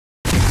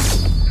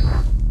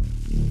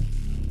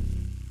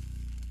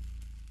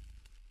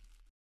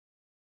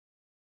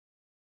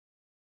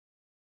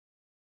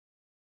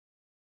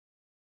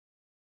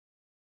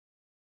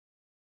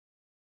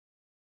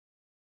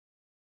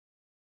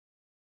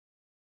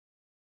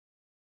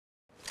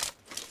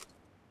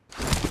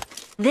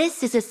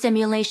This is a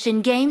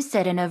simulation game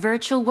set in a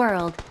virtual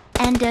world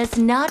and does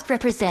not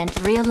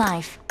represent real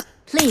life.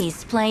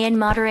 Please play in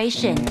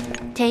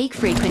moderation, take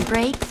frequent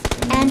breaks,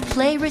 and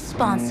play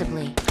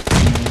responsibly.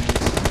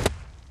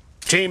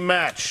 Team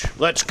match,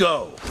 let's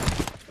go.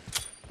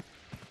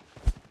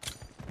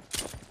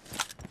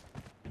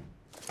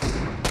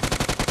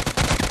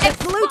 The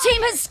blue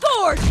team has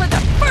scored for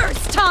the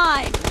first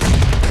time!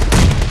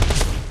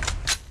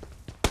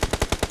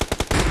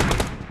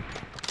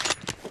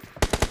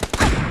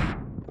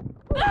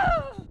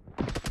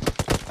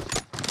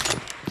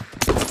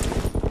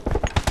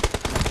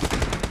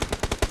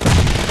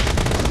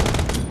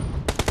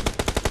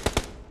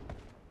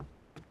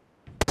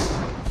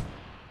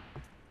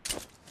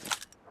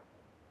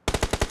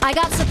 I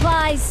got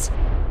supplies.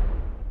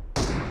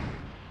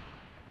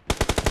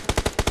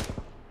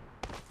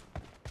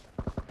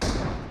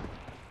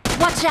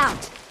 Watch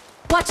out!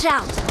 Watch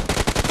out!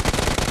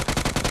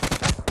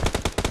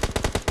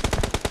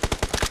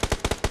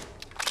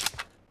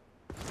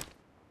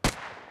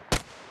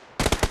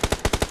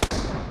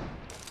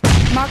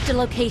 Marked a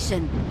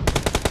location.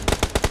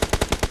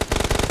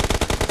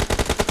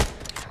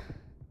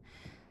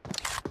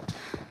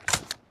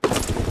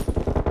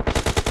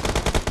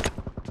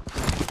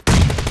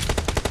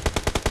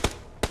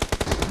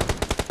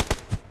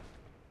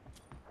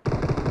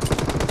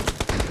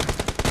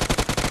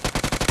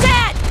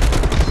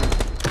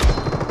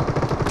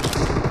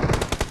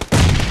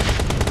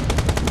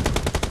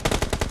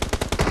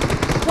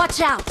 Watch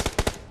out!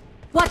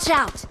 Watch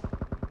out!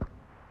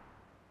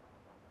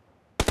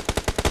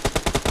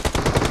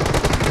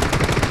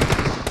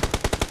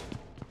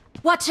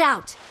 Watch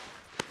out!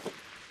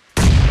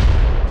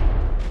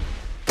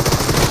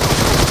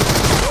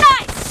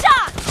 Nice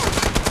shot!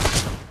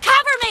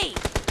 Cover me!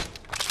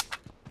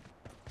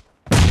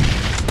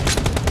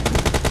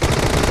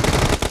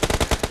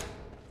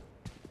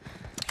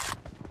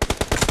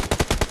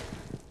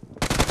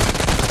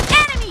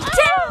 Enemy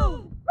down!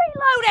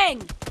 Reloading!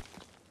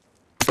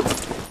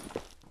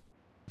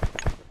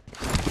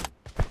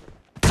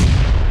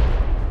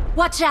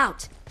 Watch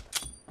out!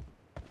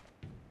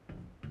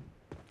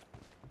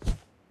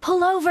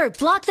 Pull over!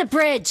 Block the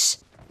bridge!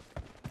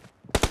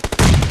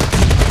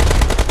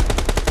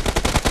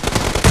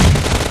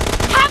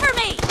 Cover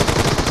me!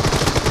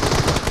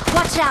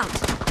 Watch out!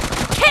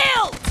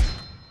 Killed!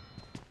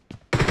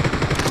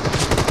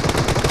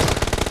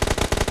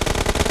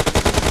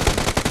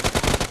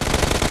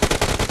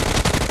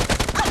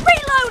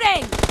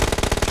 Reloading!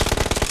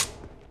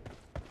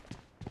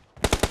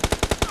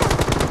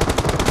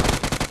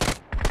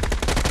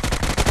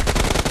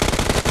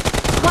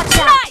 Watch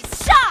out!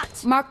 Nice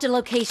shot! Marked a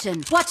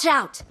location. Watch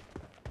out!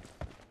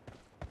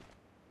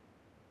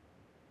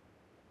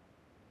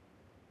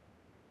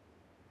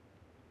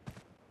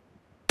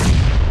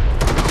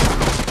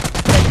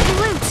 The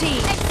blue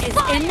team is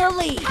in the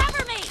lead.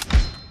 Cover me!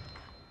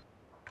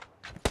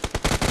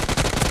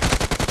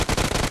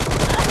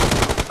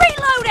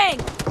 Reloading!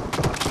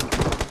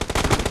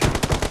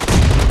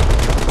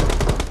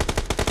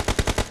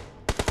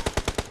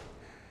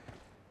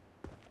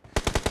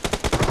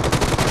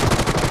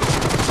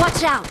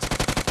 Watch out!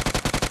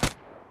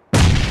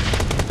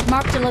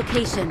 Marked a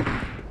location.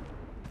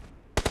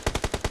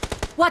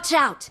 Watch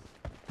out!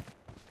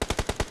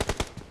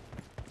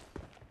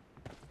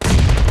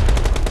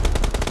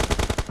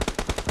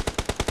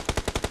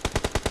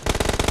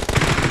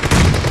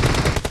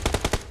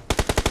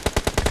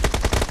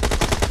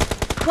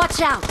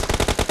 Watch out!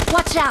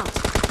 Watch out!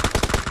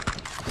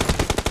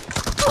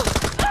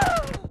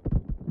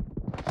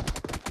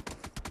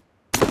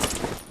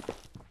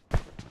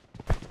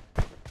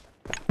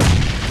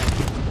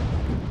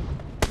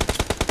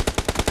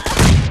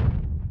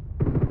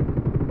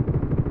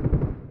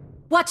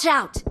 Watch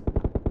out!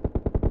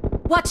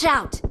 Watch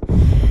out!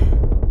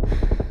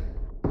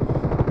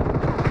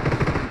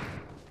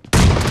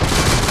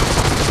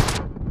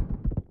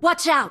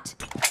 Watch out!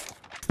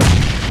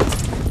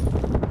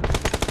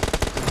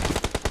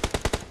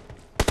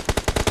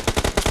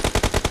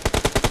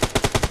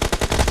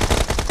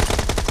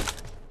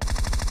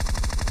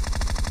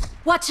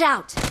 Watch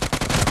out!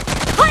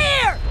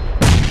 Clear!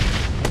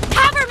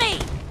 Cover me!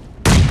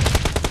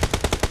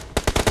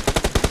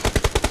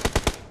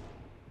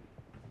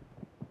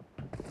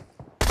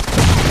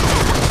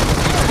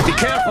 Be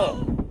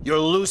careful! You're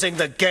losing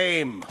the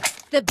game.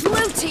 The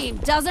blue team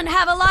doesn't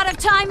have a lot of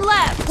time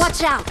left.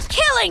 Watch out!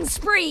 Killing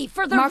spree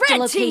for the Marked a red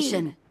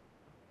location.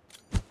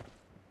 team.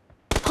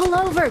 Pull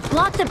over!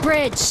 Block the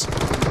bridge!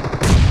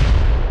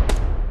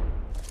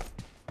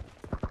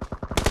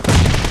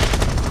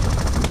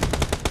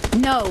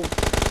 No.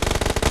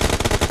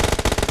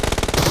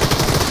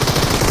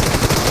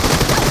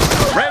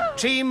 Red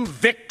team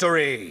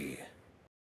victory!